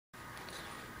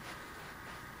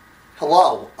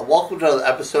Hello, and welcome to another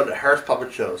episode of Harris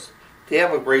Puppet Shows. Today I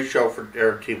have a great show for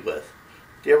our team with.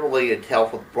 Today we're relating a tale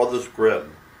from the Brothers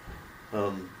Grimm.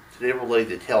 Today we're relating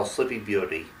the tale of Sleeping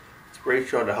Beauty. It's a great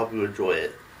show and I hope you enjoy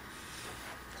it.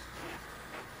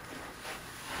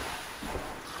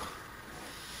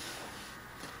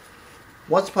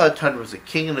 Once upon a time there was a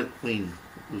king and a queen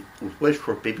whose wish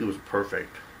for a baby was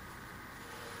perfect.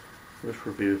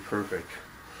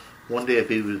 One day a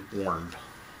baby was born.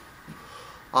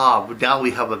 But now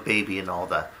we have a baby and all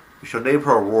that. We shall name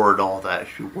her Aurora and all that.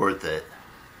 She's worth it.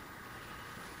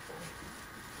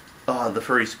 The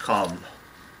fairies come.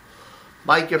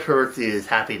 My gift for birthday is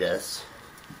happiness.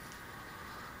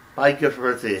 My gift for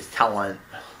birthday is talent.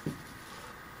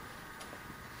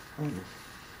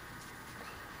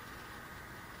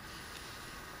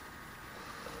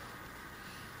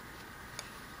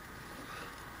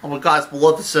 Oh my God, it's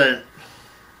Maleficent.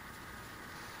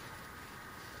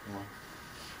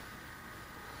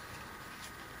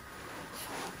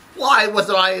 Why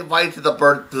wasn't I invited to the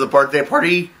birthday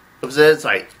party? It was an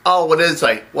insight. Oh, an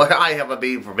insight. Well, I have a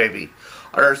baby for baby.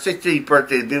 On our 16th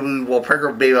birthday, baby will prick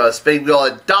her baby on a spinning wheel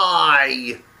and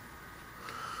die.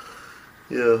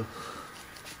 Yeah.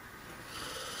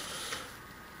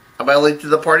 Am I late to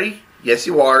the party? Yes,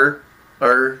 you are.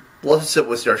 Our Maleficent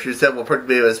was there. She said we'll prick the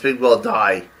baby on a spinning wheel and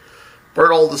die.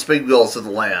 Burn all the spinning wheels of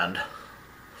the land.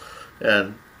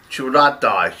 And she will not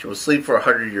die. She will sleep for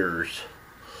 100 years.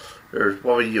 What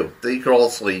about you? They could all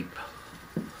sleep.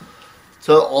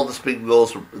 So all the spinning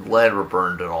wheels of the land were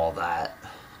burned and all that.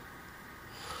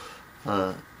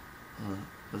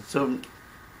 So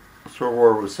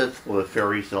Aurora was sent with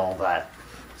fairies and all that.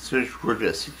 So we're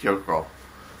just a young girl.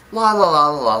 La la la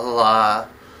la la la.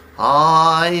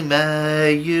 I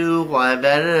met you. I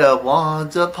met it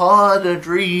once upon a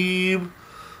dream.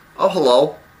 Oh,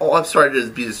 hello. Oh, I'm sorry to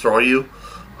destroy you.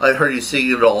 I heard you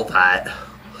singing all that.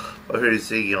 Where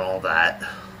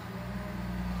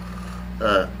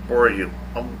are you?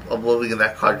 I'm living in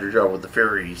that cottage job with the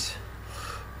fairies.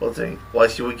 One thing. Will I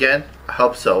see you again? I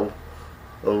hope so.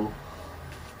 Oh.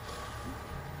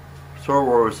 So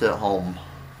Aurora was at home.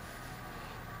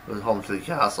 Went home to the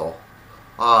castle.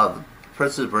 The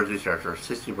prince's birthday started, her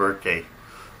 60th birthday.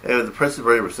 Anyway, the prince's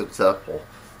birthday was successful.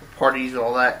 Parties and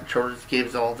all that, children's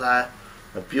games and all that,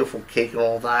 a beautiful cake and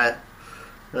all that.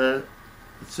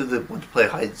 So they went to play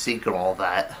hide and seek and all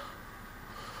that.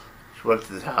 She went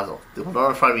to the castle. They will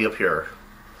not find me up here.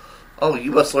 Oh,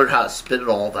 you must learn how to spin and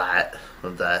all that.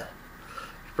 And that.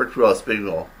 She pretty well spinning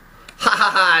wheel. Ha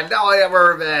ha ha! Now I have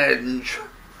revenge!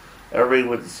 Everybody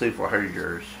went to sleep for 100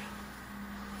 years.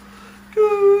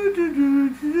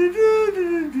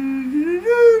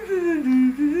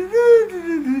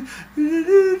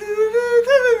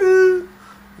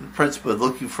 The prince was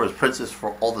looking for his princess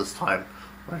for all this time.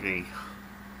 Where is he?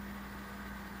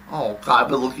 Oh God, I've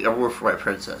been looking everywhere for my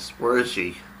princess. Where is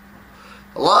she?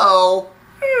 Hello?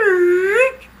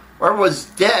 Everyone's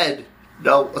dead.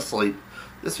 No, asleep.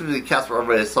 This would be the castle where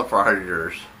everybody has slept for 100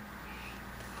 years.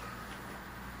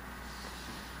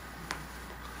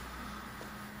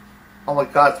 Oh my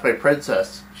God, it's my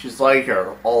princess. She's lying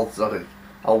here all of a sudden.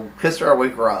 I'll kiss her and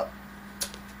wake her up.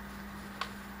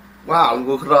 Wow, we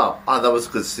woke her up. Oh, that was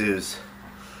good news.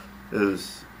 It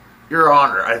was, Your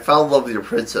Honor, I fell in love with your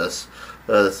princess.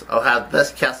 I'll have the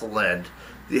best castle land.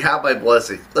 You have my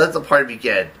blessing. Let the party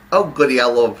begin. Oh goody, I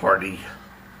love a party.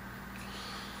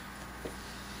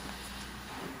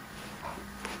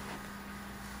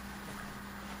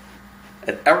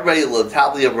 And everybody lived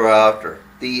happily ever after.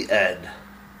 The end.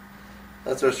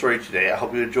 That's our story today. I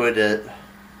hope you enjoyed it.